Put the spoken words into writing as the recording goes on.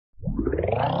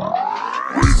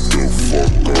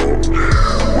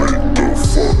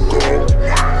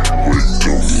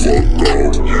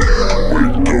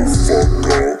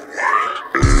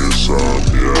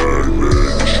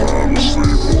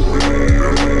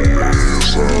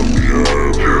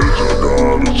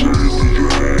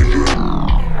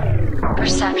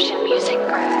Perception music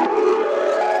grab.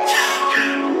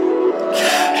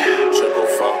 Triple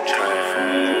fuck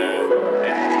plan.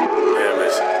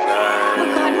 Nimbus Nine. Oh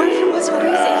God, what if it wasn't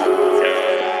music?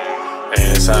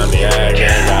 Insomniac,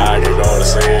 yeah, I can go to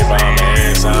sleep. I'm an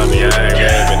insomniac,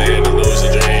 living in a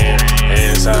lucid dream.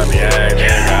 Insomniac,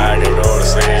 yeah, I can go to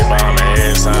sleep. I'm an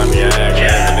insomniac,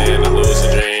 living in a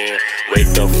lucid dream.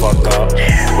 Wake the fuck up,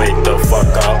 wake the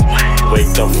fuck up,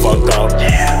 wake the fuck up,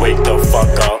 wake the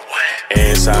fuck up.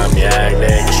 Insomniac,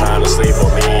 niggas tryna sleep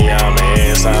with me. I'm an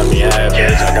insomniac,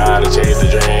 bitch, I gotta chase the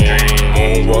dream.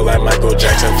 Moonwalk like Michael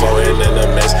Jackson, floating in the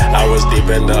mist. I was deep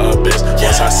in the abyss,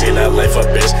 once I seen that life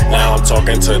abyss. Now I'm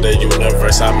talking to the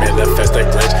universe, I manifest a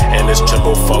glitch. In this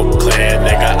triple folk clan,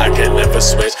 nigga, I can never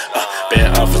switch. Been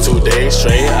up for 2 days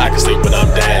straight, I can sleep when I'm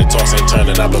dead. Tossing,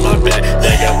 turning up in my bed,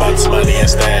 thinking about this money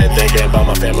instead. Thinking about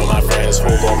my family, my friends,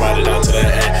 who gon' ride it down to the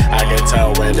end. I can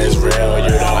tell when it's real,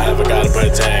 you don't ever gotta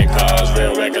pretend. Cause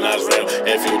real recognize real,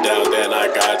 if you down then I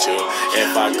got you.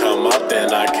 If I come up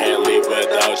then I can't leave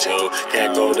without you.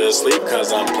 Can't go to sleep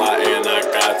cause I'm plotting, I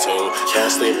got to.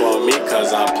 Don't sleep on me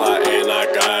cause I'm plotting,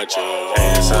 I got you.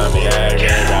 Insomniac,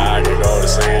 yeah, I can go to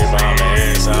sleep. I'm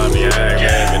an insomniac,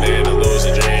 living in a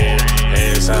lucid dream.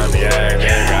 Insomniac,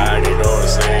 yeah, I can go to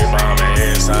sleep. I'm an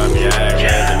insomniac,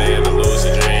 living in a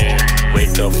lucid dream.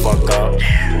 Wake the fuck up,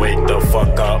 wake the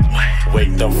fuck up,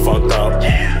 wake the fuck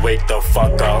up, wake the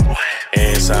fuck up.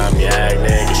 Insomniac,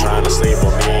 niggas tryna sleep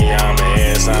with me. I'm an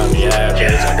insomniac,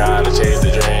 bitch, I gotta chase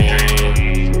the dream.